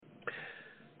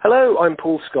Hello, I'm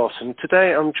Paul Scott, and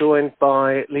today I'm joined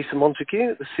by Lisa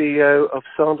Montague, the CEO of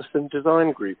Sanderson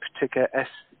Design Group, ticker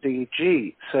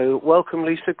SDG. So welcome,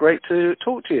 Lisa. Great to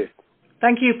talk to you.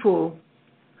 Thank you, Paul.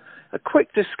 A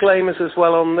quick disclaimers as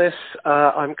well on this.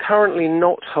 I'm currently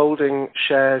not holding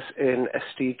shares in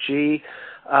SDG.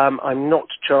 I'm not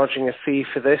charging a fee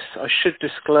for this. I should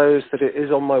disclose that it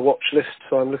is on my watch list,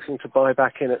 so I'm looking to buy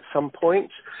back in at some point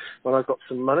when I've got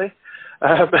some money.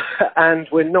 And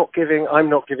I'm not giving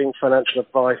financial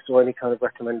advice or any kind of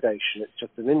recommendation. It's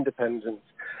just an independent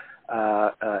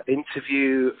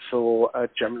interview for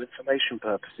general information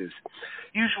purposes.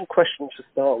 Usual questions to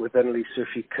start with then, Lisa, if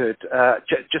you could.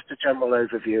 Just a general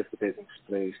overview of the business,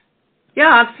 please.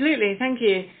 Yeah, absolutely. Thank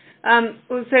you.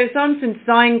 So Sanderson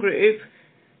Design Group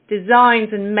designs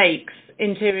and makes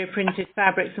interior printed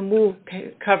fabrics and wall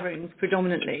coverings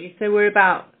predominantly. So we're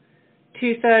about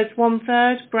 2/3,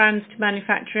 1/3 brands to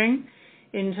manufacturing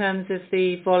in terms of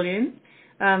the volume.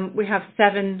 We have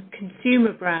 7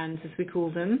 consumer brands, as we call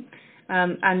them,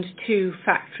 and 2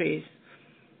 factories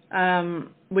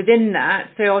within that.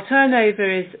 So our turnover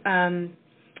is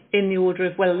in the order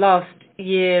of, last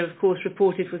year, of course,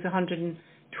 reported was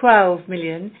 112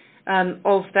 million.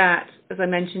 Of that, as I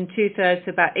mentioned, 2/3,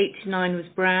 so about 8 to 9 was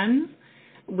brands.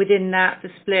 Within that, the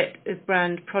split of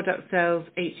brand product sales,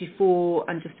 84,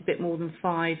 and just a bit more than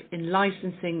 5 in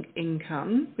licensing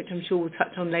income, which I'm sure we'll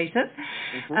touch on later,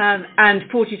 and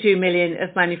 42 million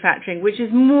of manufacturing, which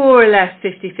is more or less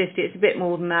 50-50. It's a bit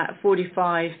more than that,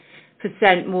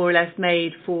 45% more or less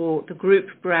made for the group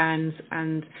brands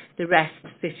and the rest,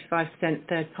 55%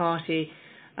 third party.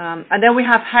 And then we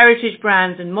have heritage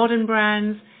brands and modern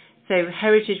brands. So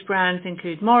heritage brands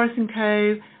include Morris &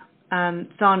 Co.,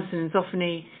 Sanderson and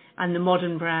Zoffany, and the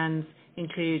modern brands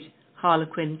include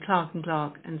Harlequin, Clark &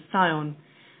 Clark, and Scion.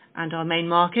 And our main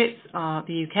markets are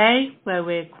the UK, where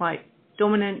we're quite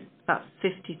dominant, about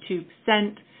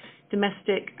 52%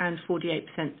 domestic and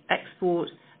 48% export,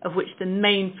 of which the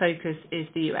main focus is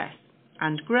the US,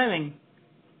 and growing.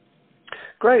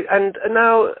 Great. And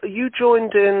now you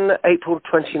joined in April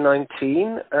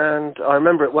 2019, and I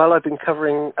remember it well. I've been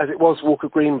covering, as it was, Walker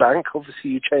Greenbank.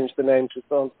 Obviously, you changed the name to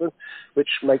Sanderson,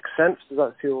 which makes sense, because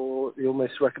that's your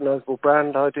most recognisable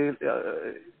brand,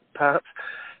 perhaps.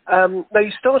 Now,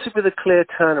 you started with a clear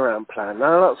turnaround plan.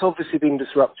 Now, that's obviously been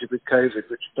disrupted with COVID,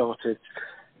 which started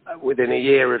within a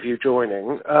year of you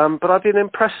joining. But I've been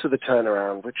impressed with the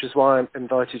turnaround, which is why I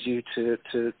invited you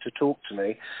to talk to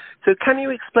me. So can you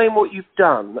explain what you've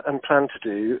done and plan to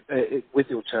do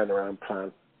with your turnaround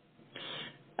plan?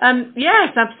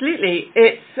 Yes, absolutely.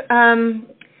 It's I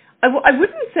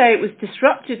wouldn't say it was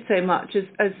disrupted so much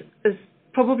as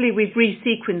probably we've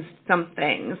resequenced some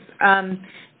things.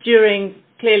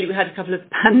 Clearly we had a couple of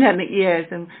pandemic years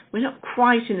and we're not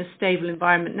quite in a stable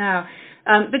environment now.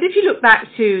 But if you look back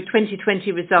to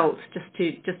 2020 results, just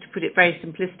to put it very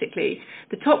simplistically,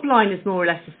 the top line is more or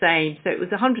less the same. So it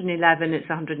was 111, it's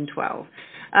 112.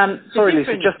 Sorry,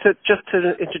 Lisa, just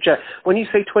to interject. When you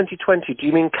say 2020, do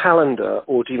you mean calendar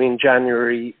or do you mean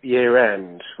January year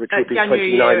end, which would be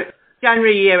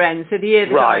January year end, so the year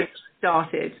that I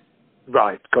started.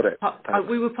 Right, got it.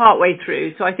 We were part way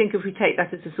through, so I think if we take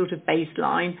that as a sort of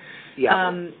baseline,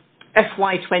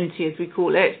 FY20 as we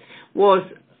call it, was,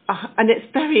 and it's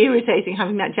very irritating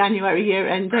having that January year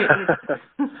end, don't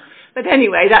you? But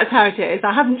anyway, that's how it is.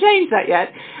 I haven't changed that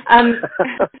yet.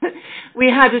 We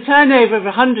had a turnover of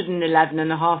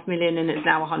 111.5 million and it's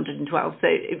now 112, so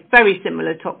it's very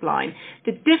similar top line.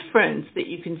 The difference that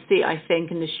you can see, I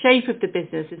think, in the shape of the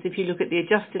business is if you look at the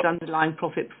adjusted underlying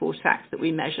profit before tax that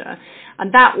we measure,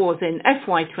 and that was in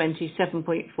FY20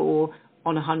 7.4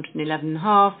 on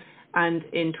 111.5, and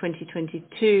in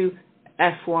 2022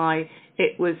 FY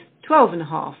it was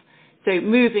 12.5. So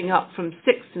moving up from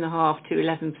 6.5% to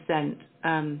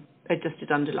 11%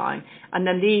 adjusted underlying. And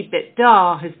then the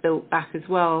EBITDA has built back as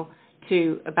well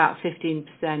to about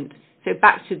 15%. So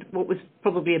back to what was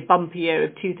probably a bumpy year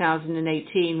of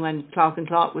 2018 when Clark &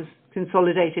 Clark was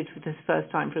consolidated for the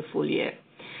first time for a full year.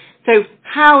 So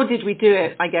how did we do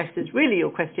it, I guess, is really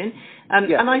your question.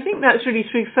 And I think that's really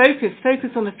through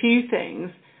focus on a few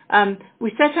things.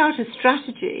 We set out a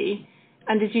strategy,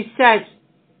 and as you said,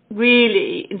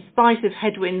 really, in spite of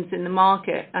headwinds in the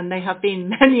market, and they have been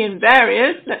many and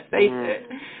various, let's face it,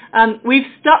 we've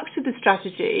stuck to the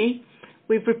strategy.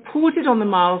 We've reported on the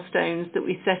milestones that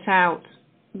we set out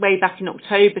way back in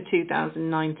October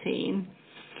 2019,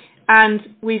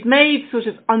 and we've made sort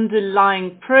of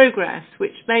underlying progress,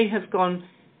 which may have gone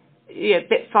a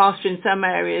bit faster in some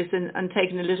areas and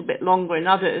taken a little bit longer in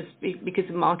others because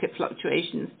of market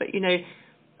fluctuations. But,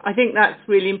 I think that's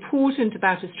really important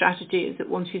about a strategy, is that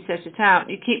once you set it out,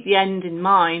 you keep the end in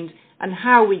mind, and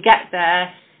how we get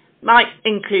there might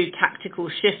include tactical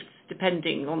shifts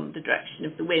depending on the direction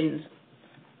of the winds.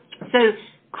 So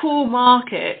core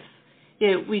markets,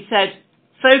 we said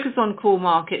focus on core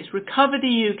markets, recover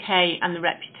the UK and the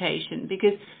reputation,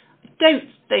 because I don't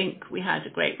think we had a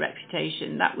great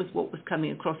reputation. That was what was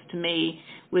coming across to me,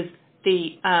 was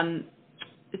the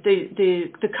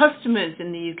customers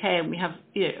in the UK, and we have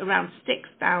around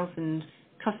 6,000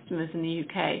 customers in the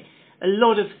UK. A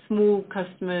lot of small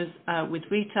customers with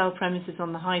retail premises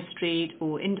on the high street,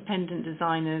 or independent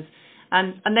designers,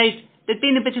 and there'd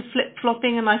been a bit of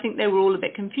flip-flopping, and I think they were all a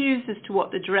bit confused as to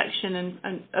what the direction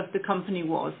of the company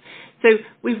was. So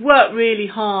we've worked really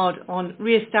hard on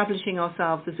re-establishing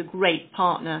ourselves as a great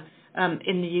partner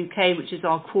in the UK, which is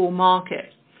our core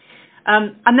market,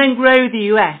 and then grow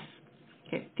the US.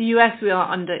 Okay. The US we are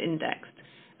under-indexed,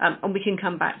 and we can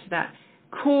come back to that.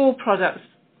 Core products,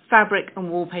 fabric and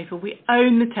wallpaper. We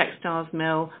own the textiles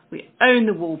mill. We own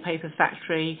the wallpaper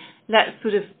factory. Let's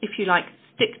sort of, if you like,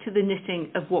 stick to the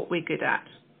knitting of what we're good at.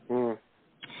 Mm.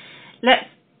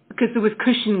 Because there was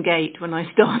Cushion-gate when I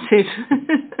started.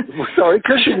 Sorry,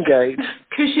 Cushion-gate?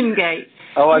 Cushion-gate.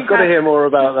 Oh, I've got to hear more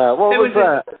about that. What was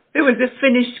that? There was a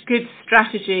finished goods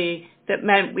strategy that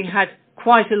meant we had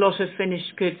quite a lot of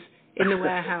finished goods in the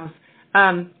warehouse,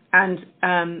 and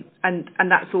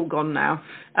that's all gone now.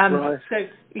 Right. So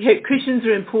cushions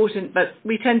are important, but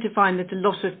we tend to find that a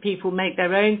lot of people make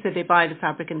their own, so they buy the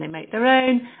fabric and they make their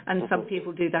own, and some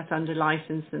people do that under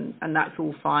license, and that's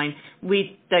all fine.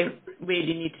 We don't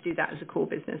really need to do that as a core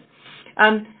business.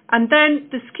 And then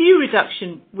the SKU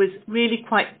reduction was really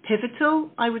quite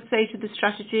pivotal, I would say, to the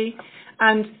strategy,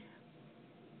 and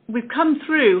we've come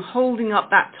through holding up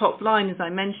that top line, as I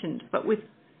mentioned, but with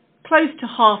close to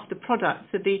half the product.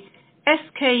 So the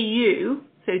SKU,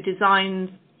 so designs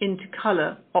into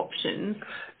colour options.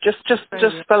 Just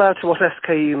spell out what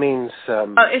SKU means.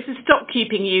 It's a stock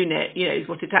keeping unit, is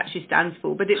what it actually stands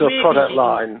for. But so really a product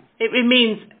line. It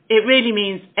really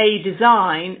means a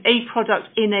design, a product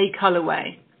in a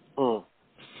colourway. Mm.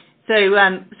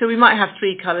 So we might have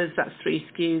 3 colours. That's 3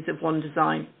 SKUs of one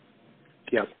design.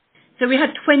 Yep. So we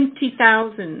had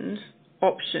 20,000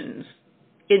 options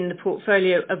in the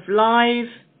portfolio of live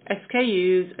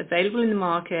SKUs available in the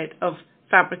market of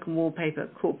fabric and wallpaper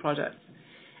core products.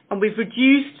 And we've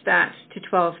reduced that to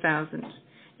 12,000.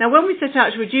 Now, when we set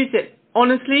out to reduce it,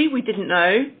 honestly, we didn't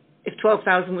know if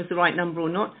 12,000 was the right number or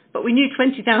not, but we knew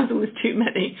 20,000 was too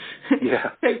many.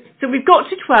 Yeah. So we've got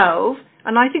to 12,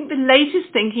 and I think the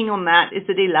latest thinking on that is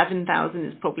that 11,000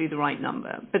 is probably the right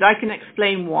number. But I can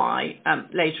explain why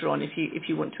later on if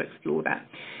you want to explore that.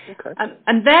 Okay.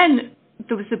 And then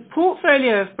there was a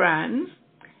portfolio of brands.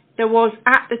 There was,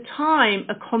 at the time,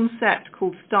 a concept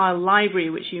called Style Library,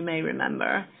 which you may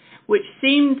remember, which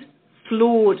seemed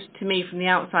flawed to me from the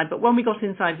outside, but when we got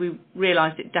inside, we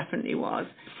realised it definitely was.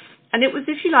 And it was,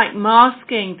 if you like,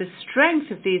 masking the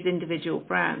strength of these individual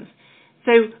brands.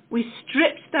 So we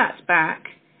stripped that back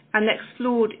and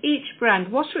explored each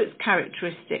brand. What are its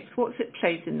characteristics? What's its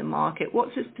place in the market?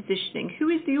 What's its positioning? Who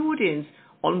is the audience?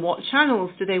 On what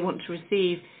channels do they want to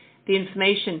receive the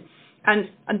information? And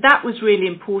that was really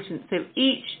important. So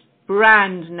each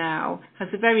brand now has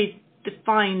a very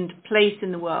defined place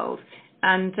in the world,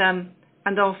 and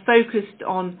are focused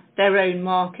on their own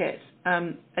market,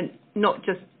 and not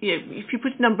just, if you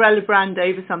put an umbrella brand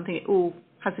over something, it all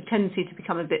has a tendency to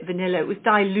become a bit vanilla. It was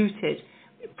diluted,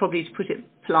 probably, to put it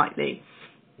politely.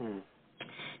 Mm.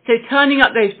 So turning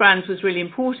up those brands was really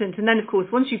important. And then, of course,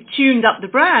 once you've tuned up the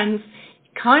brands,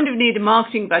 you kind of need a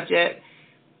marketing budget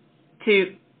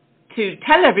to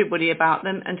tell everybody about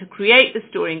them and to create the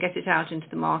story and get it out into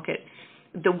the market.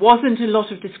 There wasn't a lot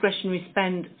of discretionary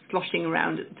spend sloshing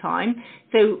around at the time.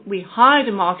 So we hired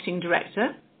a marketing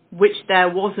director, which there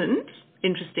wasn't,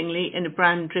 interestingly, in a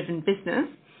brand-driven business.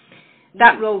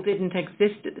 That role didn't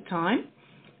exist at the time.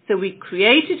 So we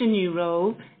created a new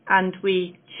role, and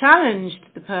we challenged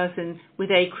the person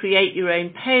with a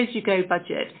create-your-own pay-as-you-go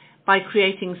budget by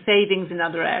creating savings in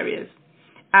other areas.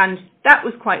 And that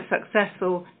was quite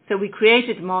successful. So we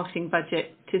created a marketing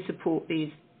budget to support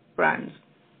these brands.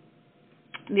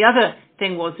 The other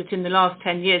thing was that in the last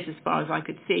 10 years, as far as I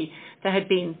could see, there had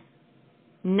been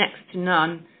next to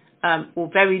none or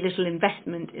very little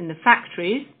investment in the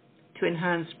factories to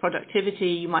enhance productivity.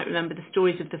 You might remember the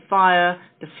stories of the fire,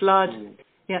 the flood.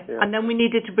 Yeah. And then we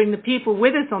needed to bring the people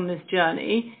with us on this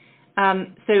journey.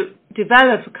 So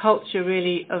develop a culture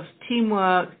really of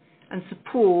teamwork and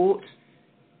support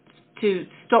to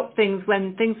stop things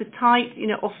when things are tight.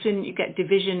 Often you get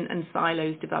division and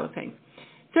silos developing.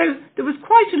 So there was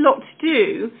quite a lot to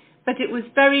do, but it was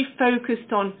very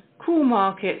focused on core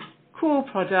markets, core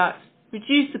products,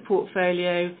 reduce the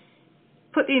portfolio,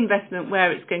 put the investment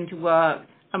where it's going to work,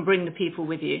 and bring the people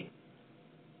with you.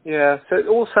 Yeah, so it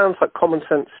all sounds like common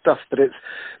sense stuff, but it's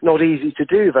not easy to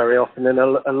do very often in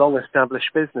a long-established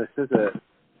business, is it?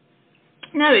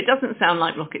 No, it doesn't sound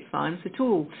like rocket science at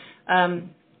all. And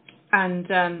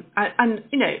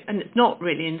it's not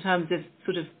really in terms of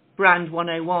sort of brand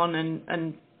 101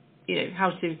 and how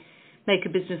to make a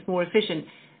business more efficient.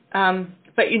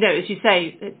 But as you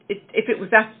say, if it was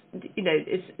that,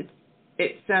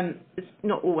 it's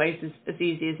not always as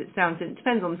easy as it sounds. It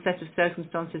depends on the set of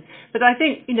circumstances. But I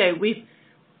think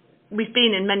we've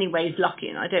been in many ways lucky,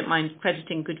 and I don't mind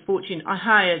crediting good fortune. I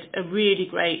hired a really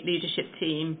great leadership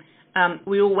team.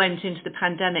 We all went into the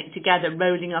pandemic together,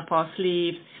 rolling up our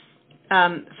sleeves,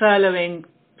 furloughing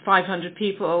 500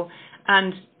 people,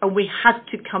 and we had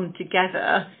to come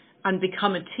together and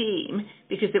become a team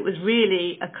because it was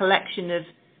really a collection of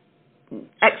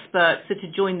experts that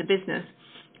had joined the business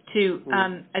to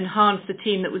enhance the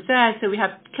team that was there. So we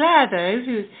have Claire, though,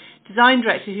 who's design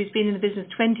director, who's been in the business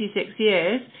 26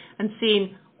 years and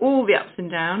seen all the ups and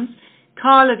downs.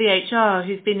 Carla, the HR,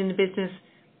 who's been in the business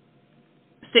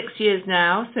 6 years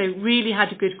now, so really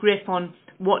had a good grip on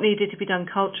what needed to be done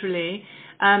culturally.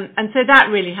 And so that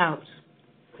really helped.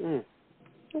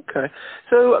 Okay.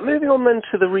 So moving on then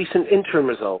to the recent interim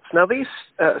results. Now these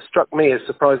struck me as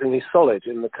surprisingly solid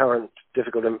in the current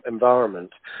difficult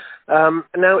environment.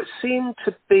 Now it seemed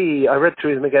to be, I read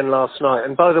through them again last night,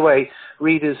 and by the way,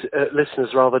 readers, listeners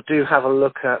rather, do have a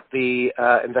look at the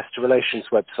investor relations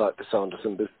website for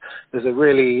Sanderson. There's a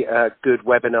really good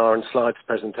webinar and slides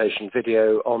presentation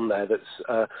video on there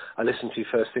that's I listened to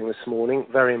first thing this morning,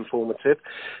 very informative.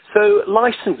 So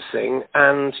licensing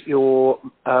and your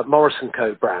Morris &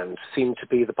 Co brand seem to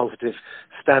be the positive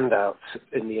standouts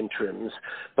in the interims,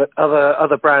 but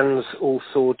other brands all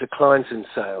saw declines in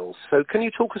sales. So can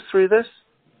you talk us through this?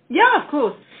 Yeah, of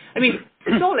course. I mean,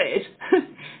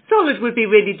 solid would be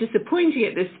really disappointing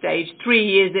at this stage, 3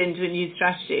 years into a new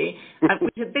strategy,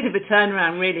 which is a bit of a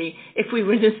turnaround, really, if we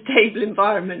were in a stable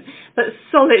environment. But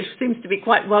solid seems to be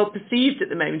quite well perceived at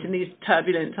the moment in these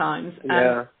turbulent times.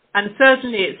 Yeah. And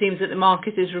certainly it seems that the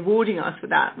market is rewarding us for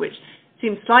that, which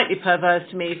seems slightly perverse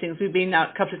to me, since we've been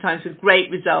out a couple of times with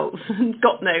great results and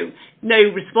got no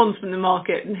response from the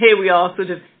market. And here we are,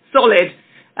 sort of solid,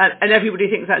 and everybody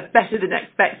thinks that's better than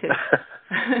expected.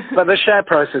 But the share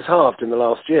price has halved in the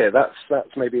last year. That's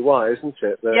maybe why, isn't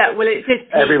it? Yeah, well, it's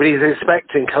everybody's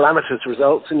expecting calamitous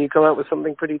results, and you come out with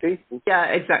something pretty decent. Yeah,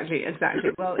 exactly.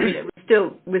 Well,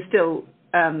 we're still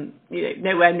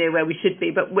nowhere near where we should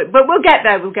be, but we'll get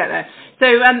there.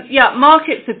 So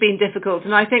markets have been difficult,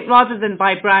 and I think rather than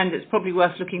by brand, it's probably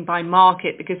worth looking by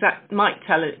market, because that might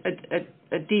tell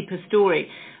a deeper story.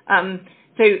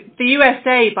 So the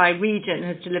USA by region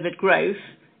has delivered growth,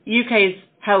 UK is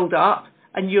held up,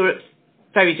 and Europe's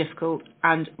very difficult,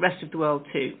 and rest of the world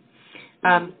too.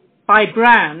 By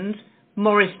brand,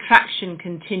 Morris traction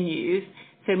continues.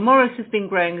 So Morris has been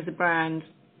growing as a brand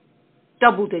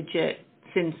double digit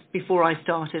since before I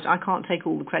started. I can't take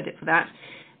all the credit for that.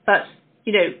 But,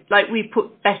 like we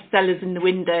put bestsellers in the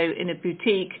window in a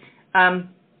boutique,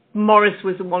 Morris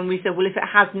was the one we said, well, if it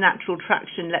has natural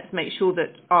traction, let's make sure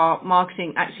that our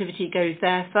marketing activity goes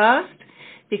there first,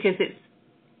 because it's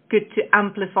good to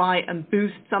amplify and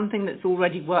boost something that's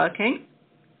already working.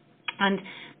 And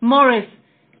Morris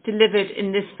delivered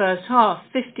in this first half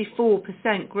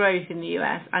 54% growth in the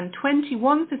US and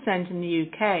 21% in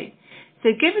the UK.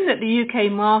 So given that the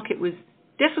UK market was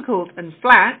difficult and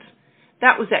flat,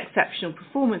 that was exceptional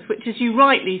performance, which, as you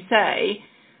rightly say,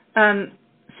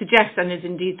 suggests, and is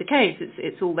indeed the case,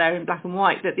 it's all there in black and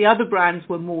white, that the other brands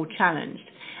were more challenged.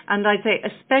 And I'd say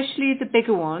especially the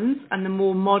bigger ones and the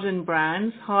more modern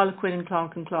brands, Harlequin and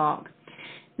Clark & Clark.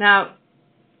 Now,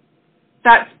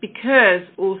 that's because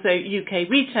also UK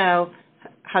retail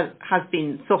has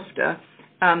been softer.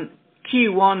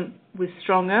 Q1 was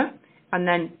stronger, and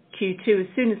then Q2, as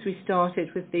soon as we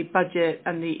started with the budget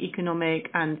and the economic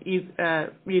and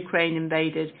Ukraine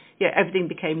invaded, everything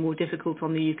became more difficult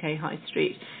on the UK high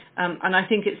street. And I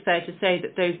think it's fair to say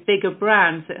that those bigger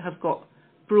brands that have got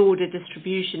broader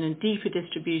distribution and deeper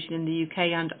distribution in the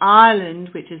UK and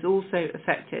Ireland, which is also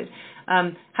affected,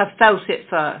 have felt it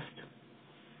first.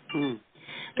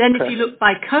 Then if you look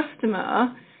by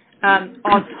customer,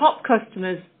 our top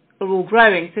customers are all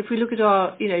growing. So if we look at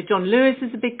our, John Lewis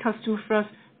is a big customer for us,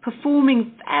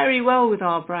 performing very well with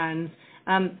our brands,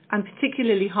 and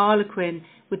particularly Harlequin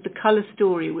with the colour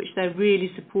story, which they're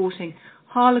really supporting.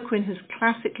 Harlequin has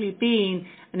classically been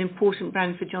an important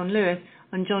brand for John Lewis,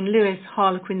 and John Lewis,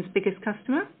 Harlequin's biggest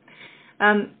customer.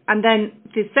 And then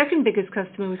the second biggest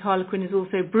customer with Harlequin is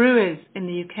also brewers in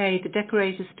the UK, the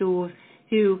decorator stores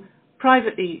who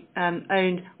privately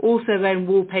owned, also own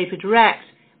Wallpaper Direct,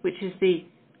 which is the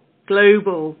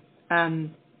global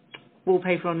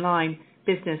wallpaper online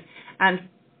business. And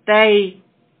they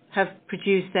have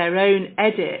produced their own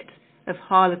edit of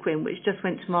Harlequin, which just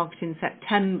went to market in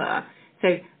September.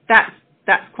 So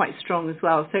that's quite strong as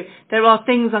well. So there are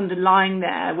things underlying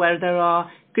there where there are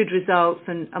good results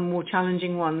and more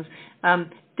challenging ones,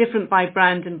 different by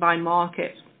brand and by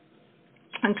market.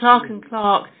 And Clark &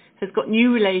 Clark has got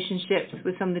new relationships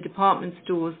with some of the department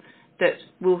stores that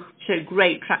will show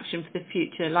great traction for the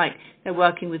future, like they're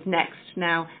working with Next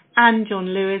now and John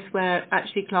Lewis, where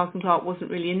actually Clark & Clark wasn't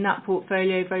really in that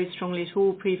portfolio very strongly at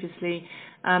all previously.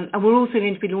 And we're also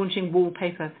going to be launching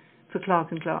wallpaper for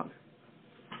Clark & Clark.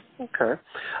 Okay.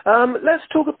 Let's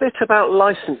talk a bit about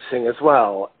licensing as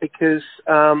well, because,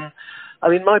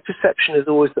 my perception is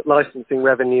always that licensing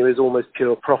revenue is almost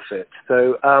pure profit.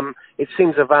 So it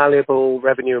seems a valuable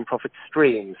revenue and profit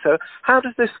stream. So how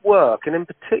does this work? And in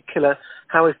particular,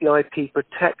 how is the IP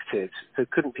protected? So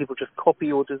couldn't people just copy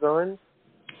your designs?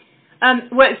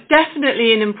 Well, it's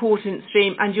definitely an important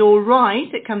stream, and you're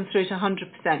right, it comes through to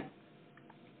 100%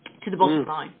 to the bottom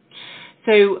line.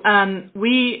 So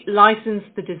we license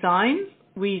the design,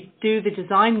 we do the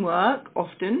design work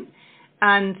often,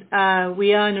 and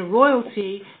we earn a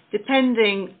royalty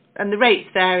depending, and the rates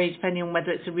vary depending on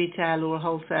whether it's a retail or a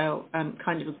wholesale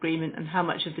kind of agreement and how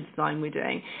much of the design we're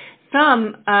doing.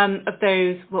 Some of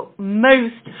those, well,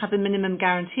 most have a minimum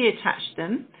guarantee attached to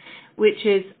them, which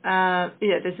is,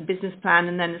 there's a business plan,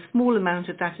 and then a small amount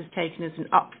of that is taken as an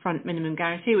upfront minimum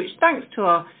guarantee, which thanks to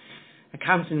our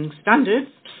accounting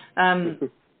standards,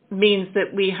 means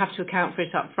that we have to account for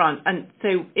it up front. And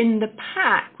so in the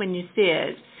pack, when you see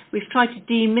it, we've tried to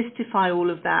demystify all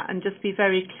of that and just be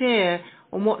very clear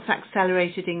on what's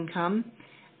accelerated income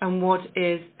and what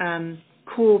is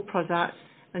core product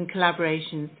and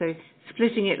collaboration. So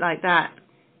splitting it like that,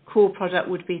 core product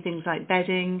would be things like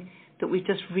bedding, that we've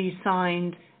just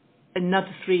re-signed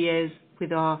another 3 years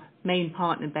with our main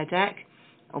partner, Bedeck.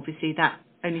 Obviously, that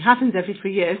only happens every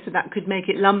 3 years, so that could make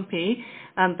it lumpy,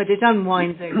 but it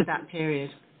unwinds over that period.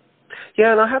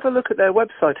 Yeah, and I have a look at their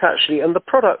website, actually, and the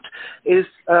product is,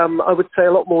 I would say,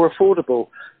 a lot more affordable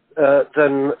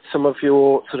than some of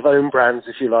your sort of own brands,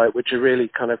 if you like, which are really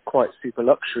kind of quite super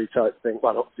luxury type thing.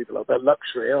 Well, not super luxury, they're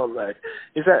luxury, aren't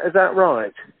they? Is that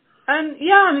right?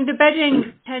 The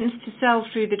bedding tends to sell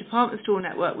through the department store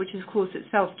network, which is, of course,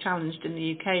 itself challenged in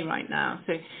the UK right now.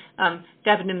 So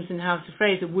Debenhams and House of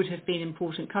Fraser would have been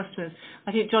important customers.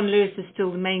 I think John Lewis is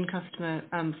still the main customer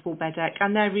for Bedeck,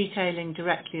 and they're retailing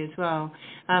directly as well.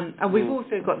 And we've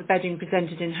also got the bedding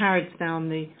presented in Harrods now on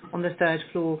the third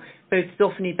floor, both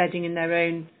Zoffany bedding in their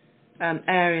own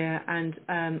area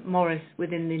and Morris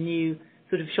within the new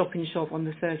sort of shop-in-shop on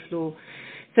the third floor.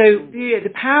 So the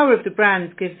power of the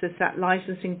brands gives us that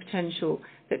licensing potential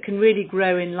that can really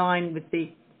grow in line with the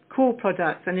core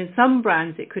products, and in some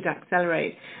brands it could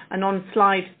accelerate. And on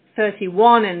slide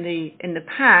 31 in the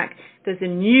pack, there's a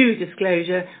new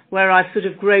disclosure where I've sort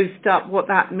of grossed up what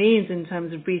that means in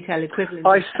terms of retail equivalent.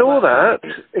 I saw that.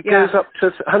 It goes up to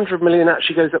 100 million,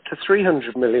 actually goes up to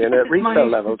 300 million at retail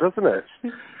level, doesn't it?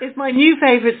 It's my new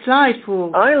favourite slide,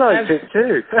 Paul. I liked it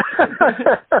too.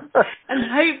 And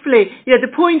hopefully,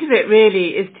 the point of it really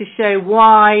is to show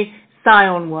why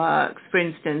Scion works, for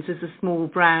instance, as a small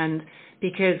brand,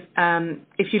 because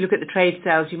if you look at the trade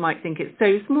sales, you might think it's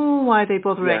so small, why are they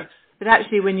bothering? Yes. But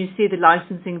actually, when you see the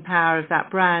licensing power of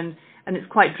that brand, and it's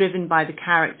quite driven by the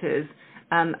characters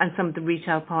and some of the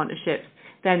retail partnerships,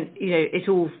 then, it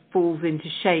all falls into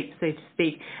shape, so to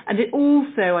speak. And it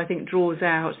also, I think, draws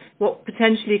out what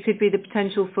potentially could be the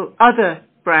potential for other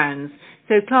brands.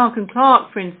 So Clark &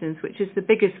 Clark, for instance, which is the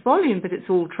biggest volume, but it's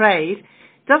all trade,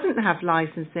 doesn't have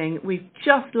licensing. We've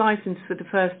just licensed for the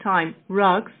first time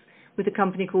rugs with a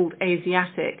company called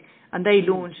Asiatic, and they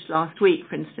launched last week,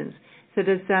 for instance. So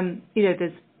there's,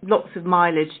 there's lots of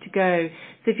mileage to go.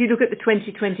 So if you look at the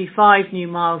 2025 new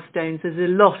milestones, there's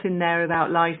a lot in there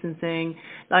about licensing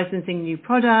new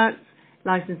products,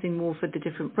 licensing more for the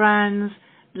different brands,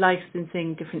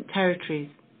 licensing different territories.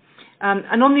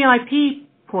 And on the IP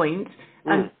point,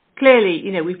 clearly,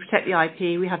 we protect the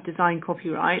IP, we have design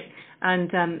copyright,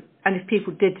 and if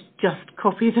people did just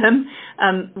copy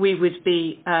them, we would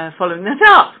be following that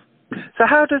up. So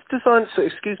how does design, so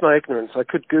excuse my ignorance, I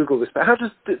could Google this, but how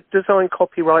does design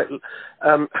copyright,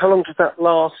 how long does that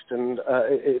last? And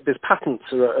there's patents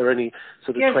are only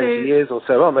sort of 20 years or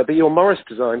so, aren't they? But your Morris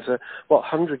designs are,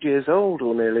 100 years old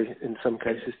or nearly in some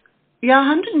cases? Yeah,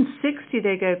 160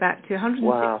 they go back to.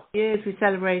 160 years we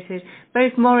celebrated,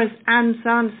 both Morris and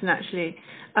Sanderson actually.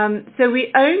 So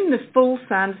we own the full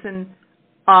Sanderson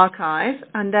archive,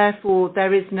 and therefore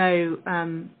there is no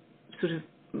sort of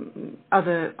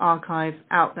other archive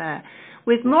out there.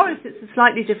 With Morris, it's a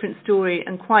slightly different story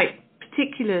and quite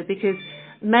particular because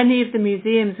many of the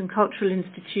museums and cultural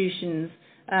institutions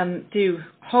do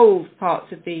hold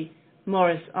parts of the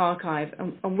Morris archive,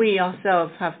 and we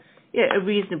ourselves have a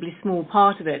reasonably small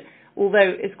part of it,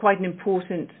 although it's quite an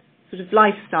important sort of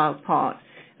lifestyle part.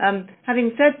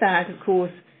 Having said that, of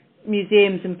course,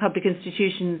 museums and public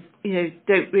institutions,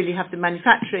 don't really have the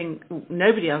manufacturing.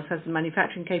 Nobody else has the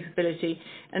manufacturing capability,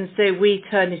 and so we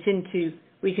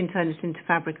can turn it into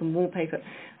fabric and wallpaper.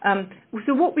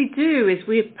 So what we do is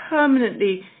we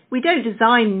don't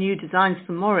design new designs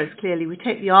for Morris. Clearly, we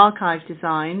take the archive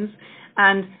designs,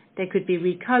 and they could be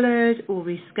recoloured or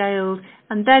rescaled,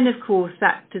 and then, of course,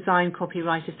 that design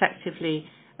copyright effectively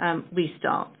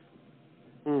restarts.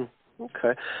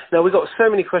 Okay. Now, we've got so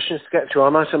many questions to get to. I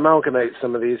might amalgamate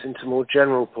some of these into more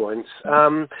general points.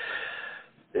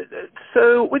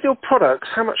 So with your products,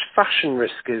 how much fashion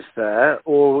risk is there,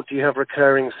 or do you have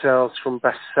recurring sales from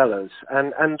bestsellers?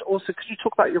 And also, could you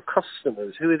talk about your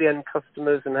customers? Who are the end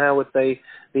customers, and how would they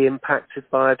be impacted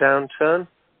by a downturn?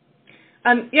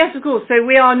 Yes, of course. So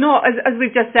we are not, as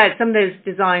we've just said, some of those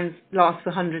designs last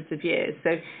for hundreds of years.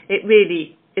 So it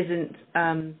really isn't,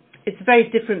 it's a very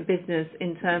different business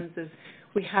in terms of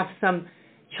we have some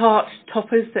chart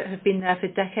toppers that have been there for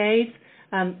decades,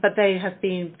 but they have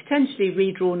been potentially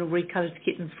redrawn or recoloured to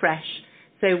keep them fresh.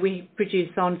 So we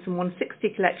produced Sanderson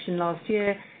 160 collection last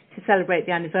year to celebrate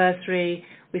the anniversary.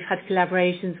 We've had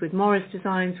collaborations with Morris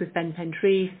Designs, with Ben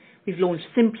Pentreve. We've launched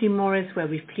Simply Morris, where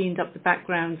we've cleaned up the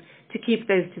background to keep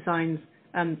those designs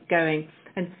going.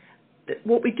 And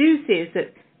what we do see is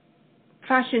that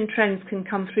fashion trends can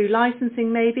come through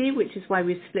licensing maybe, which is why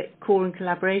we split core and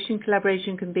collaboration.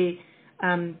 Collaboration can be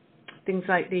things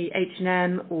like the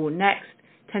H&M or Next,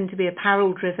 tend to be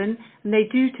apparel driven, and they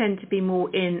do tend to be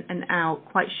more in and out,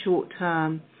 quite short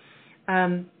term.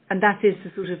 And that is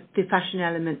the sort of the fashion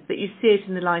element, but you see it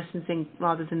in the licensing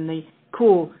rather than the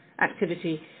core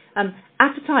activity.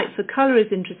 Appetite for colour is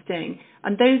interesting,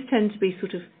 and those tend to be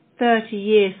sort of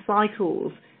 30-year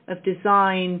cycles of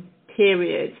design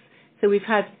periods. So we've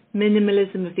had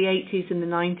minimalism of the 80s and the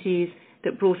 90s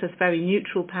that brought us very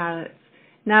neutral palettes.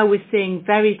 Now we're seeing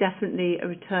very definitely a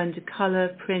return to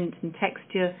colour, print and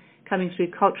texture coming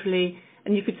through culturally,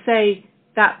 and you could say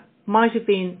that might have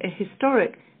been a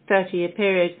historic 30-year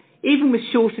period. Even with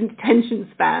shortened attention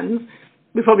spans,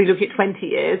 we probably look at 20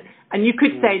 years, and you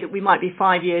could say that we might be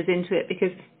 5 years into it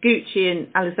because Gucci and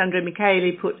Alessandro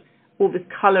Michele put all this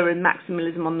colour and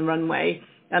maximalism on the runway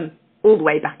all the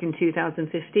way back in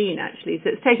 2015, actually. So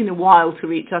it's taken a while to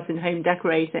reach us in home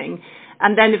decorating.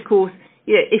 And then, of course,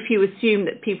 if you assume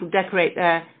that people decorate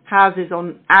their houses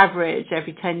on average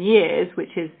every 10 years,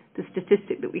 which is the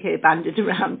statistic that we hear bandied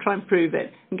around, try and prove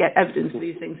it and get evidence of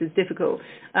these things is difficult.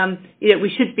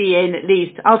 We should be in at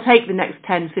least, I'll take the next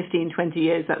 10, 15, 20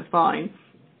 years, that's fine.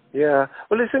 Yeah.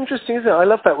 Well, it's interesting, isn't it? I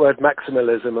love that word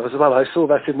maximalism as well. I saw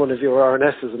that in one of your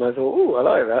RNSs and I thought, oh, I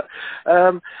like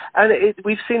that. And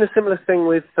we've seen a similar thing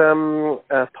with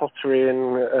pottery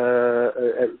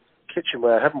and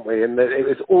kitchenware, haven't we? And it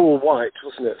was all white,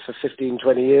 wasn't it, for 15,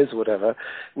 20 years or whatever.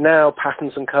 Now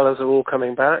patterns and colours are all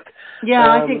coming back.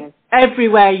 Yeah, I think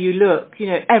everywhere you look,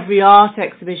 every art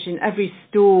exhibition, every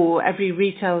store, every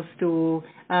retail store,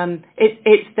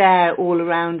 it's there all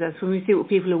around us. When we see what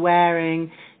people are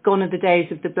wearing, gone are the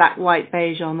days of the black, white,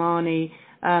 beige Armani.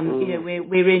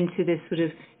 We're into this sort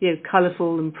of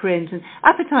colourful and print, and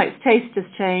appetites, tastes just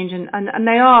change, and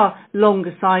they are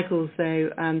longer cycles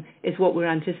though, is what we're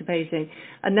anticipating.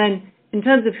 And then in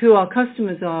terms of who our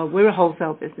customers are, we're a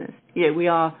wholesale business. We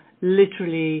are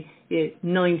literally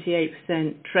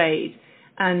 98% trade,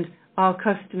 and our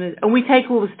customers, and we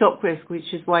take all the stock risk,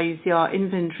 which is why you see our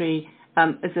inventory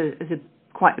as a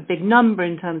quite a big number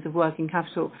in terms of working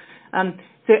capital.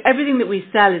 So everything that we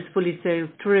sell is fully sold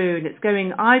through, and it's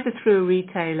going either through a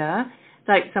retailer,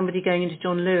 like somebody going into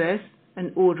John Lewis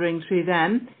and ordering through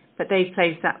them, but they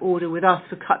place that order with us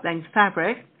for cut-length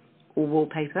fabric or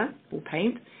wallpaper or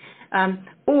paint,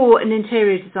 or an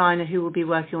interior designer who will be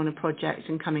working on a project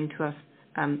and coming to us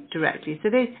directly. So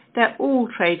they're all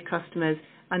trade customers,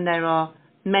 and there are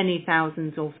many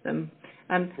thousands of them.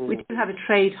 We do have a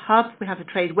trade hub. We have a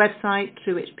trade website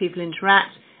through which people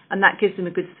interact, and that gives them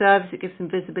a good service. It gives them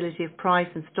visibility of price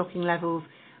and stocking levels,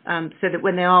 so that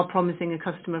when they are promising a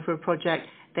customer for a project,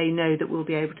 they know that we'll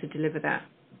be able to deliver that.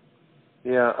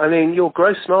 Yeah, I mean, your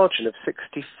gross margin of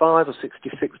 65 or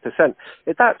 66%,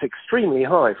 that's extremely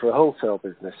high for a wholesale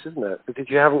business, isn't it? Because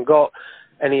you haven't got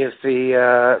any of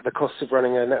the costs of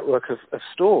running a network of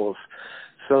stores.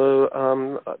 So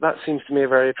that seems to me a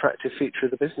very attractive feature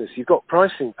of the business. You've got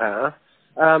pricing power.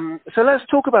 So let's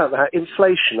talk about that.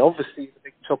 Inflation, obviously the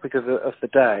big topic of the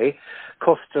day.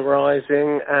 Costs are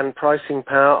rising and pricing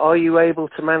power. Are you able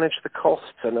to manage the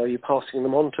costs, and are you passing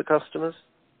them on to customers?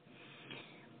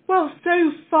 Well,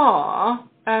 so far,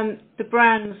 the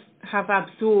brands have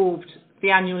absorbed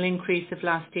the annual increase of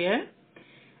last year,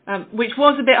 which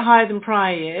was a bit higher than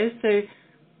prior years. So,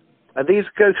 and these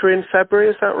go through in February,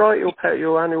 is that right?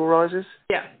 Your annual rises?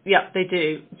 Yeah, they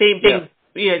do. Being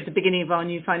the beginning of our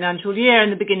new financial year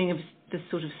and the beginning of the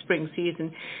sort of spring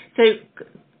season. So,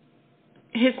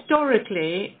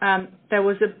 historically, there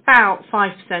was about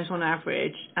 5% on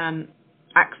average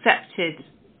accepted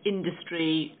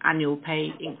industry annual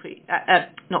price increase.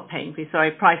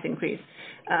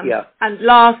 And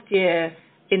last year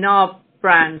in our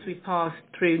brands we passed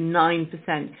through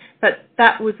 9%, but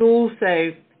that was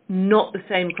also not the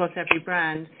same across every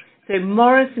brand. So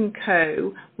Morris &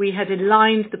 Co, we had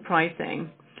aligned the pricing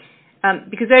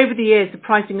because over the years the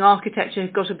pricing architecture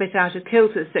has got a bit out of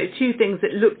kilter, so two things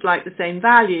that looked like the same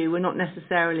value were not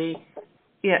necessarily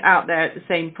out there at the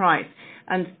same price,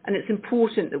 and it's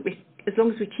important that we, as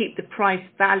long as we keep the price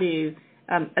value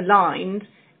aligned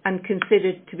and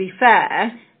considered to be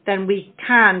fair, then we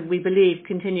can, we believe,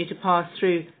 continue to pass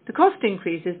through the cost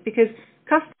increases, because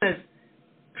customers,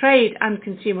 trade and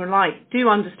consumer alike, do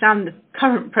understand the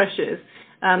current pressures,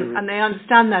 and they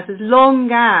understand that as long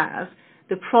as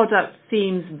the product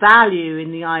seems value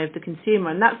in the eye of the consumer,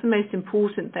 and that's the most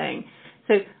important thing.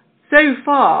 So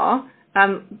far,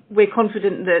 we're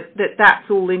confident that that's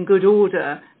all in good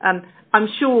order. I'm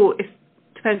sure it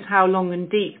depends how long and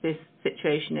deep this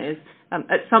situation is.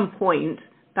 At some point,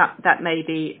 that may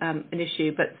be an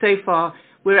issue. But so far,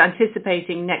 we're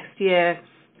anticipating next year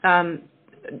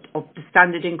of the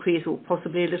standard increase, or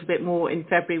possibly a little bit more in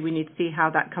February. We need to see how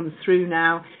that comes through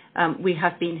now. We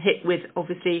have been hit with,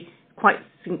 obviously, quite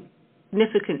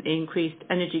significantly increased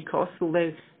energy costs,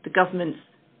 although the government's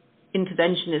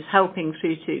intervention is helping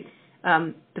through to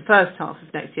the first half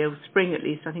of next year, or spring at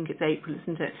least. I think it's April,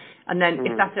 isn't it? And then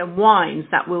if that unwinds,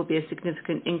 that will be a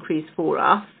significant increase for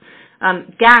us.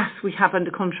 Gas we have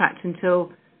under contract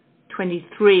until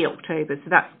 23 October, so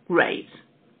that's great.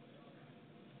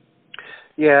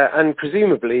 Yeah, and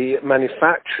presumably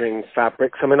manufacturing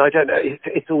fabrics, I mean, I don't know,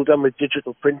 it's all done with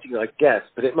digital printing, I guess,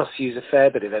 but it must use a fair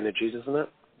bit of energy, doesn't it?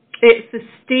 It's the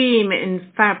steam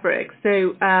in fabric,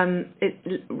 so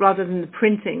rather than the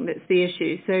printing that's the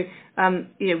issue. So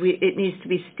it needs to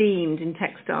be steamed in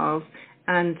textiles,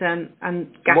 and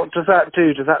gas. What does that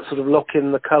do? Does that sort of lock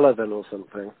in the colour then, or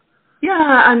something?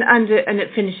 Yeah, and it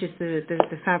finishes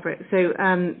the fabric. So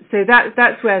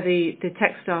that's where the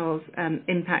textiles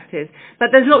impact is. But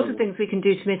there's lots of things we can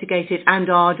do to mitigate it, and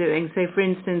are doing. So, for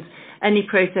instance, any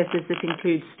processes that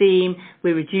include steam,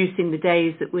 we're reducing the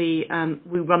days that we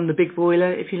run the big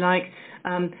boiler, if you like.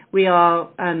 We are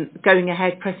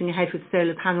pressing ahead with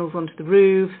solar panels onto the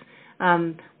roofs.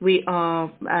 We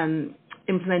are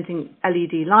implementing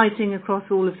LED lighting across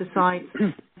all of the sites.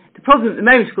 The problem at the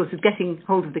moment, of course, is getting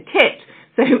hold of the kit.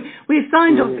 So we've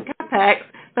signed off the CapEx,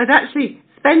 but actually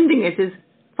spending it is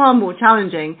far more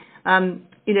challenging.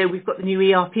 We've got the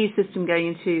new ERP system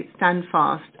going into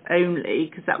Standfast only,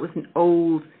 because that was an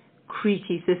old,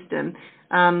 creaky system.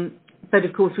 But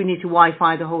of course, we need to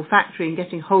Wi-Fi the whole factory, and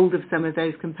getting hold of some of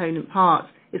those component parts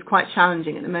is quite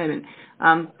challenging at the moment.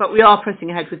 But we are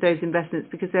pressing ahead with those investments,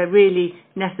 because they're really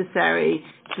necessary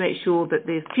to make sure that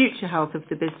the future health of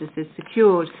the business is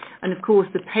secured. And of course,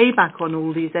 the payback on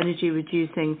all these energy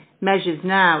reducing measures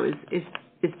now is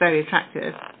very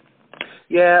attractive.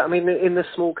 Yeah, I mean, in the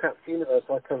small cap universe,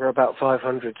 I cover about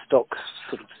 500 stocks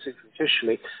sort of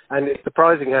superficially, and it's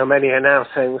surprising how many are now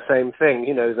saying the same thing,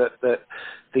 that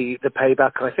the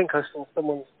payback, I think I saw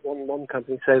one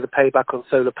company say the payback on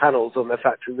solar panels on their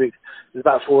factory roof is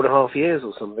about 4.5 years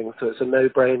or something, so it's a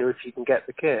no-brainer if you can get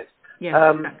the kit.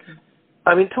 Yeah, exactly.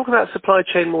 I mean, talking about supply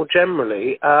chain more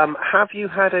generally, have you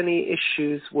had any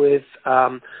issues with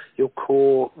your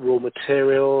core raw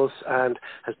materials, and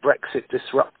has Brexit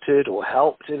disrupted or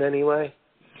helped in any way?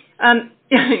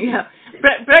 Yeah.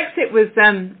 Brexit was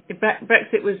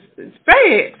it's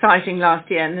very exciting last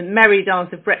year, and the merry dance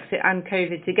of Brexit and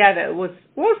COVID together was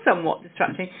somewhat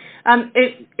distracting.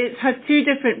 It's had two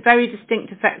different, very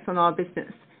distinct effects on our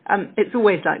business. It's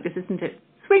always like this, isn't it?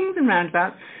 Swings and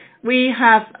roundabouts. We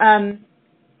have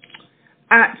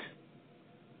at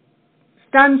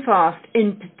Standfast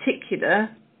in particular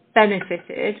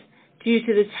benefited due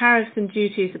to the tariffs and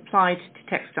duties applied to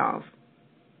textiles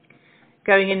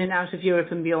going in and out of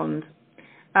Europe and beyond.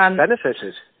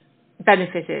 Benefited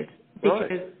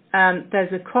because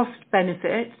there's a cost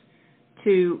benefit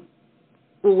to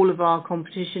all of our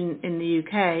competition in the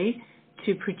UK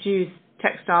to produce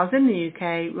textiles in the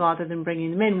UK rather than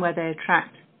bringing them in where they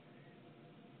attract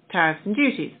tariffs and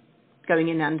duties going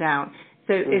in and out.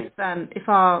 So if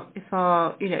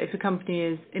a company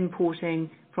is importing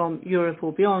from Europe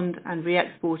or beyond and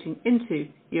re-exporting into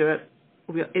Europe,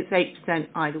 it's 8%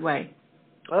 either way.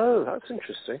 Oh, that's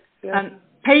interesting. Yeah.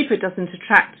 Paper doesn't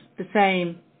attract the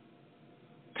same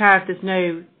tariff. There's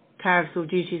no tariffs or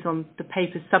duties on the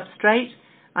paper substrate,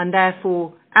 and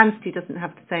therefore Ansty doesn't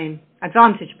have the same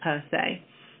advantage per se.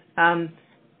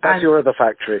 That's your other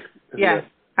factory. Yes,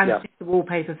 Ansty is the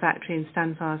wallpaper factory, and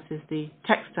Standfast is the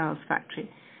textiles factory.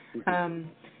 Mm-hmm.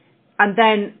 And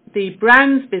then the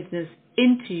brands business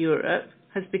into Europe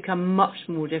has become much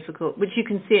more difficult, which you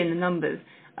can see in the numbers.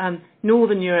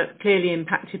 Northern Europe clearly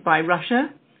impacted by Russia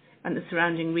and the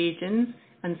surrounding regions,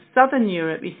 and Southern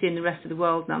Europe you see in the rest of the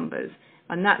world numbers,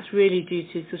 and that's really due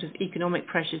to sort of economic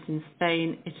pressures in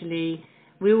Spain, Italy.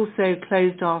 We also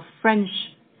closed our French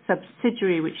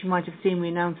subsidiary, which you might have seen we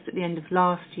announced at the end of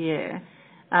last year,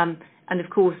 and of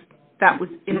course that was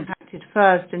impacted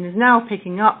first and is now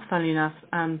picking up, funnily enough,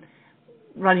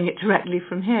 running it directly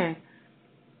from here.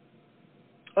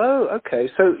 Oh, okay.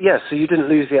 So, yes, so you didn't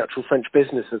lose the actual French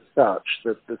business as such,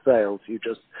 the sales. You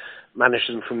just managed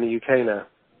them from the UK now.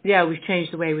 Yeah, we've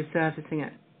changed the way we're servicing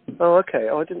it. Oh, okay.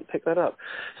 Oh, I didn't pick that up.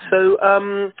 So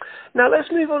now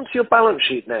let's move on to your balance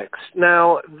sheet next.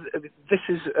 Now, this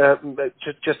is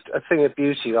just a thing of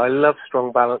beauty. I love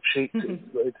strong balance sheets.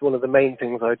 Mm-hmm. It's one of the main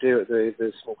things I do at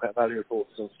the Small Cap Value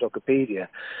Reports on Stockopedia,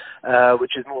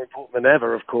 which is more important than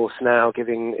ever, of course, now,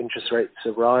 given interest rates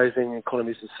are rising,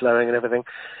 economies are slowing and everything.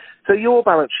 So your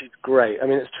balance sheet's great. I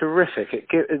mean, it's terrific.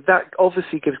 That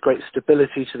obviously gives great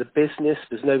stability to the business.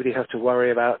 There's nobody have to worry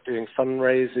about doing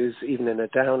fundraisers, even in a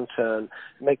downturn.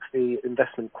 It makes the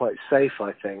investment quite safe,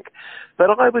 I think. But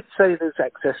I would say there's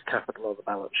excess capital on the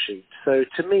balance sheet. So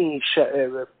to me,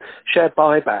 share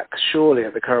buybacks, surely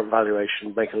at the current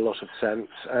valuation, make a lot of sense.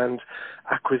 And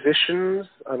acquisitions,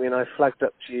 I mean, I flagged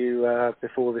up to you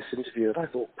before this interview that I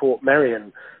thought Port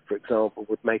Merion, for example,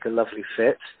 would make a lovely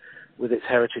fit with its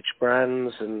heritage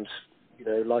brands and,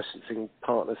 licensing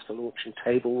partners for launching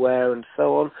tableware and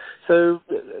so on. So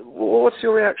what's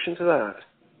your reaction to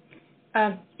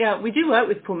that? Yeah, we do work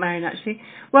with Port Merion, actually.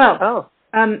 Well,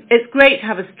 it's great to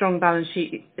have a strong balance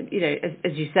sheet,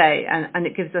 as you say, and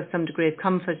it gives us some degree of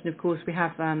comfort. And, of course, we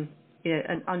have, an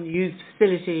unused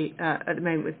facility at the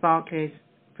moment with Barclays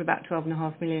for about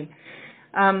 $12.5 million.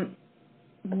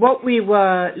 What we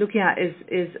were looking at is,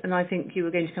 and I think you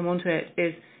were going to come on to it,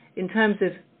 is in terms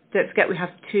of, don't forget we have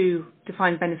two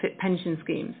defined benefit pension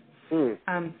schemes.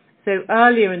 So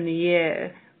earlier in the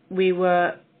year, we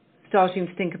were starting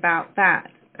to think about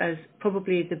that as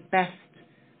probably the best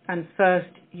and first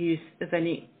use of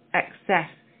any excess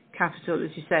capital,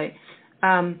 as you say.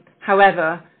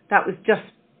 However, that was just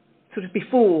sort of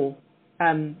before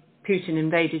Putin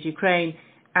invaded Ukraine,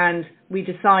 and we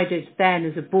decided then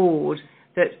as a board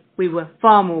that we were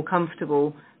far more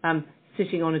comfortable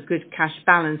sitting on a good cash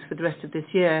balance for the rest of this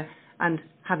year and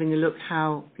having a look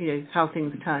how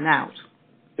things turn out.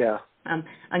 Yeah.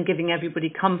 And giving everybody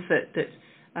comfort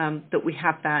that we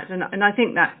have that. And I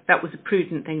think that was a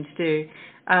prudent thing to do.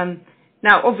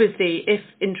 Now, obviously, if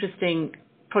interesting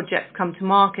projects come to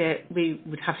market, we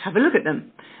would have to have a look at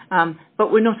them.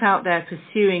 But we're not out there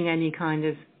pursuing any kind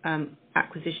of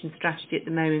acquisition strategy at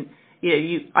the moment.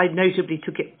 I notably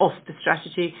took it off the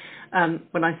strategy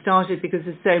when I started because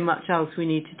there's so much else we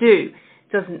need to do.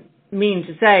 It doesn't mean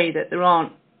to say that there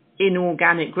aren't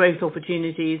inorganic growth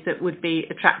opportunities that would be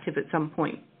attractive at some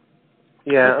point.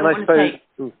 Yeah, and I suppose...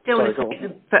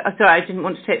 I didn't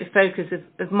want to take the focus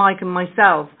of Mike and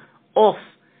myself off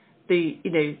the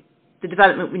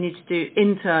development we need to do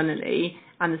internally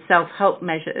and the self-help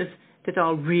measures that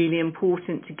are really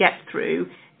important to get through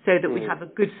so that we have a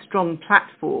good, strong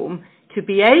platform to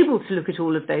be able to look at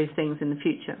all of those things in the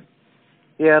future.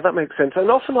 Yeah, that makes sense.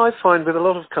 And often I find with a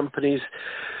lot of companies,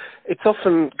 it's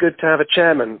often good to have a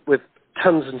chairman with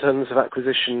tons and tons of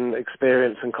acquisition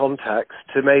experience and contacts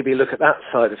to maybe look at that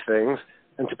side of things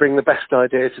and to bring the best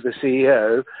idea to the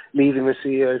CEO, leaving the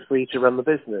CEO free to run the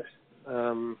business.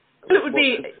 It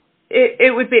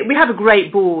would be. We have a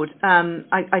great board.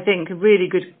 I think a really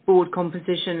good board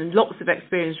composition and lots of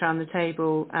experience around the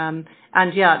table. And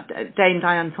Dame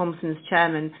Diane Thompson as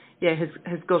chairman,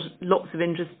 has got lots of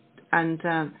interest and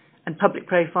public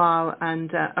profile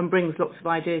and brings lots of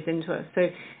ideas into us. So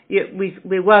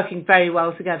we're working very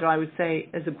well together, I would say,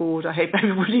 as a board. I hope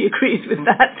everybody agrees with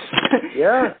that.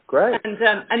 Yeah, great.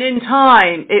 And in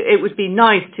time, it would be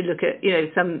nice to look at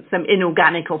some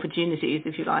inorganic opportunities,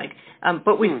 if you like.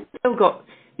 But we've still got.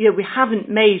 We haven't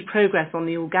made progress on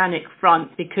the organic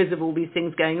front because of all these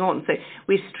things going on. So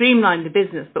we've streamlined the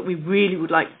business, but we really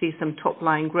would like to see some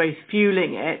top-line growth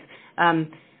fueling it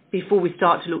before we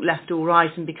start to look left or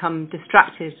right and become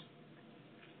distracted.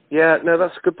 Yeah, no,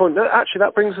 that's a good point. Actually,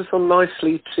 that brings us on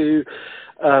nicely to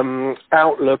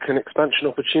outlook and expansion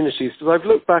opportunities. Because I've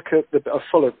looked back I've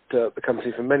followed the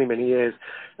company for many, many years,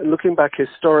 and looking back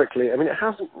historically, I mean, it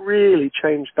hasn't really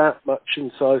changed that much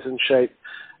in size and shape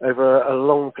over a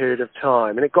long period of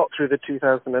time. And it got through the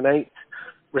 2008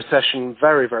 recession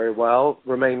very, very well,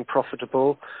 remained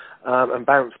profitable, and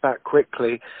bounced back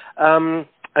quickly.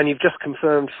 And you've just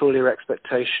confirmed full year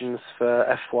expectations for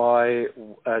FY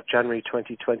January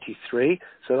 2023,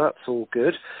 so that's all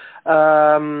good.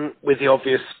 With the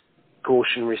obvious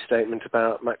cautionary statement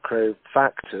about macro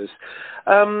factors.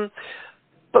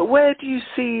 But where do you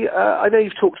see, I know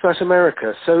you've talked about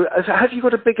America, so have you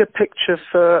got a bigger picture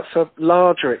for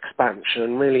larger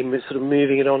expansion, really sort of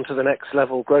moving it on to the next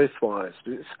level growth-wise?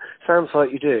 It sounds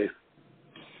like you do.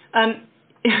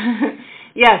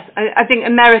 Yes, I think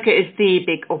America is the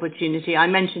big opportunity. I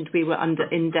mentioned we were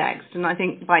under-indexed, and I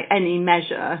think by any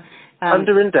measure...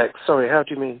 under-indexed? Sorry, how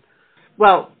do you mean?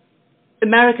 Well,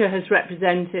 America has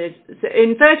represented... So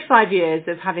in 35 years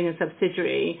of having a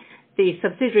subsidiary, the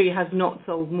subsidiary has not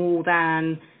sold more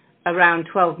than around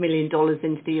 $12 million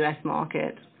into the US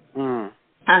market.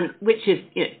 And which is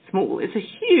small. It's a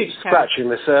huge scratching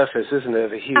the surface, isn't it,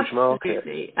 of a huge market?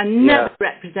 Absolutely, and never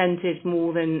represented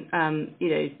more than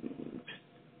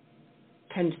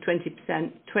 10 to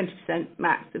 20%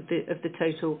 max of the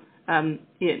total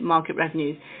market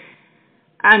revenues.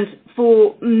 And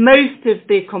for most of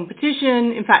the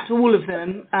competition, in fact all of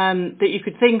them that you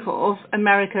could think of,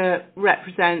 America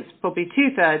represents probably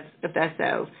 2/3 of their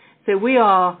sales. So we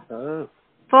are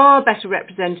far better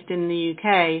represented in the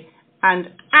UK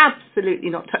and absolutely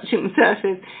not touching the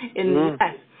surface in the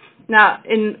US. Now,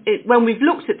 when we've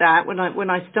looked at that, when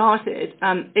I started,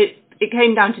 it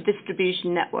came down to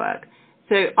distribution network.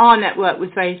 So our network was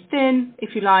very thin,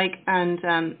 if you like, and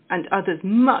others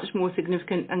much more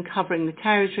significant and covering the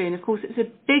territory. And of course, it's a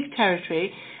big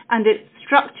territory, and it's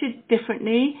structured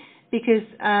differently because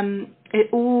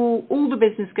all the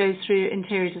business goes through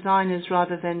interior designers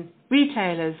rather than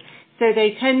retailers. So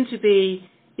they tend to be,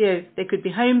 they could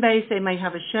be home-based, they may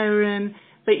have a showroom,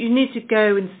 but you need to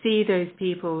go and see those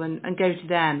people and go to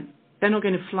them. They're not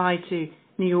going to fly to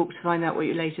New York to find out what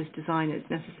your latest design is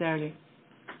necessarily.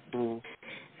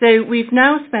 So we've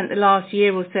now spent the last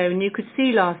year or so, and you could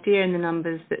see last year in the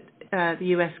numbers that the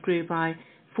US grew by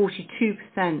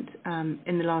 42%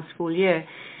 in the last full year.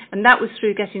 And that was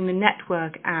through getting the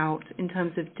network out in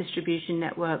terms of distribution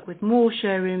network with more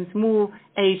showrooms, more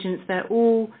agents. They're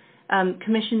all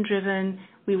commission-driven.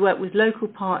 We work with local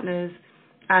partners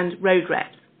and road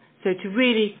reps. So to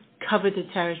really cover the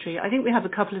territory. I think we have a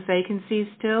couple of vacancies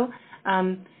still,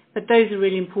 but those are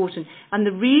really important. And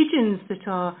the regions that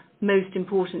are most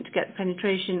important to get the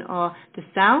penetration are the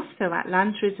South. So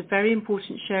Atlanta is a very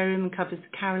important showroom and covers the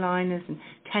Carolinas and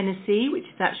Tennessee, which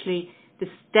is actually the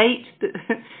state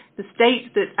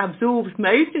that absorbs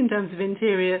most in terms of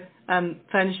interior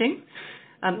furnishing.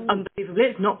 Unbelievably,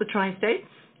 it's not the tri-state.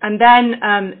 And then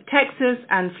Texas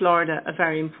and Florida are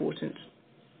very important.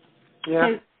 Yeah.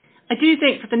 So I do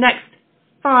think for the next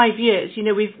 5 years,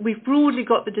 we've broadly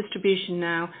got the distribution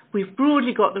now. We've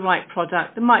broadly got the right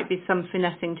product. There might be some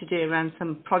finessing to do around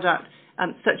some product,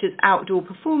 such as outdoor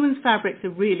performance fabrics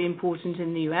are really important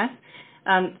in the US,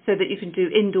 so that you can do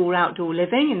indoor-outdoor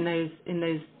living in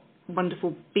those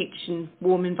wonderful beach and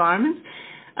warm environments.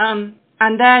 And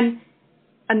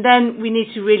then we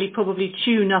need to really probably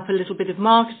tune up a little bit of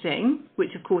marketing,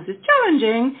 which of course is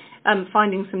challenging,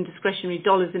 finding some discretionary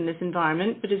dollars in this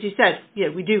environment. But as you said,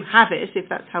 we do have it if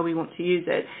that's how we want to use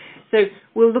it. So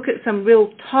we'll look at some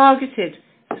real targeted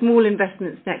small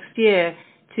investments next year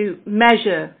to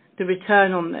measure the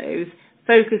return on those,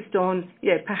 focused on,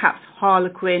 perhaps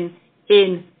Harlequin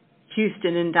in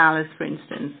Houston and Dallas, for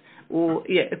instance, or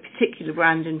a particular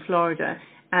brand in Florida.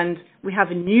 And we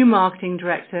have a new marketing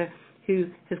director who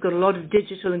has got a lot of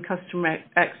digital and customer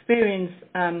experience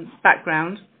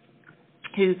background,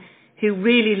 who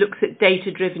really looks at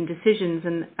data-driven decisions,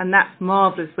 and that's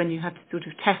marvelous when you have to sort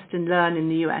of test and learn in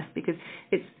the US, because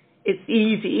it's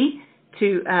easy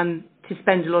to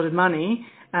spend a lot of money,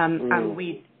 and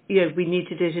we need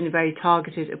to do it in a very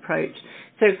targeted approach.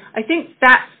 So I think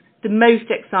that's the most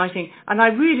exciting, and I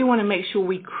really want to make sure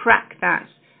we crack that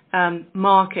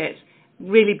market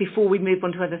really before we move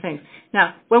on to other things.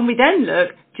 Now, when we then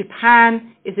look,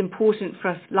 Japan is important for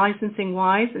us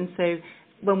licensing-wise, and so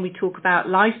when we talk about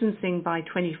licensing by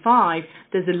 25,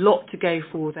 there's a lot to go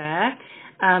for there.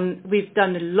 We've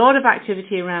done a lot of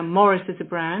activity around Morris as a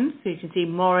brand, so you can see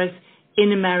Morris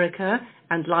in America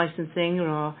and licensing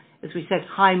are, as we said,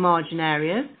 high margin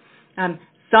areas.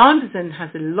 Sanderson has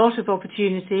a lot of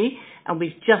opportunity, and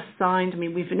we've just signed,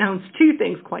 we've announced two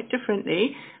things quite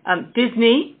differently.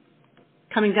 Disney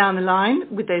coming down the line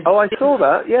with those. Oh, I saw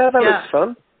that. Yeah, that was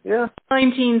fun. Yeah.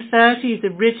 1930s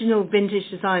original vintage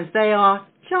designs. They are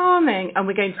charming, and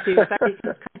we're going to do very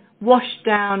kind of washed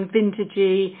down,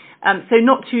 vintagey, so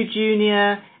not too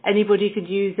junior. Anybody could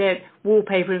use it.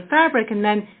 Wallpaper and fabric, and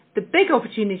then the big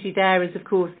opportunity there is, of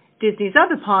course, Disney's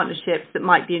other partnerships that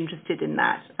might be interested in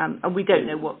that, and we don't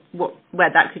know where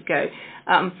that could go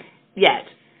yet.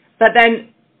 But then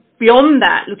beyond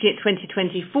that, looking at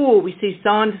 2024, we see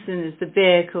Sanderson as the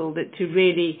vehicle that to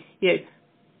really,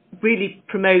 really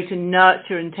promote and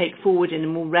nurture and take forward in a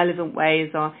more relevant way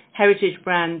as our heritage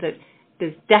brand. That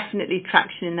there's definitely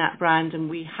traction in that brand, and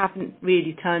we haven't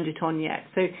really turned it on yet.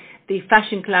 So the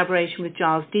fashion collaboration with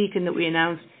Giles Deacon that we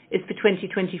announced is for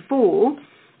 2024.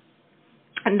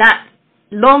 And that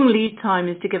long lead time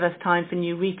is to give us time for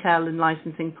new retail and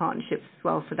licensing partnerships as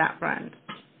well for that brand.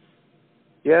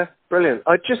 Yeah, brilliant.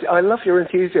 I love your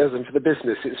enthusiasm for the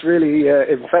business. It's really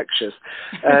infectious.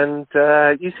 And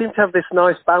you seem to have this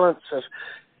nice balance of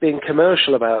being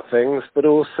commercial about things, but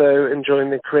also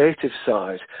enjoying the creative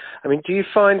side. Do you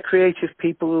find creative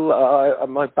people,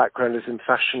 my background is in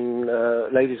fashion,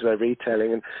 ladies wear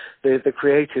retailing, and the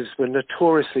creatives were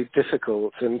notoriously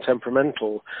difficult and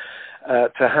temperamental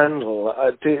to handle.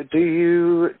 Do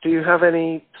you have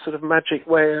any sort of magic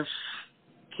way of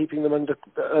keeping them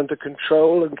under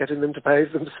control and getting them to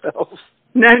behave themselves?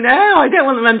 No, I don't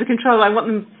want them under control. I want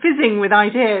them fizzing with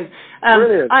ideas.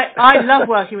 Brilliant. I love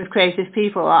working with creative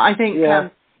people. I think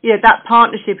that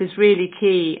partnership is really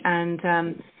key. And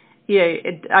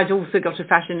I'd also got a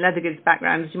fashion leather goods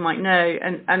background, as you might know,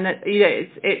 and that,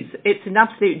 it's an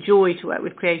absolute joy to work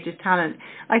with creative talent.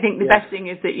 I think the best thing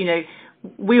is that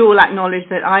we all acknowledge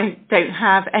that I don't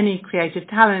have any creative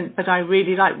talent, but I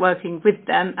really like working with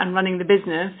them and running the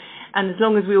business. And as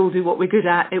long as we all do what we're good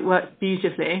at, it works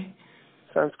beautifully.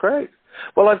 Sounds great.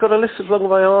 Well, I've got a list along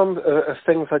my arm of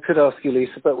things I could ask you,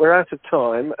 Lisa, but we're out of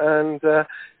time. And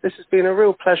this has been a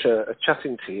real pleasure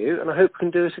chatting to you, and I hope we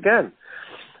can do it again.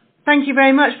 Thank you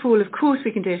very much, Paul. Of course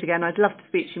we can do it again. I'd love to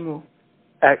speak to you more.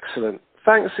 Excellent.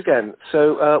 Thanks again.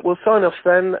 So we'll sign off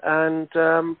then, and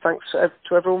thanks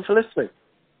to everyone for listening.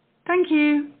 Thank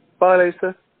you. Bye,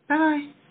 Lisa. Bye.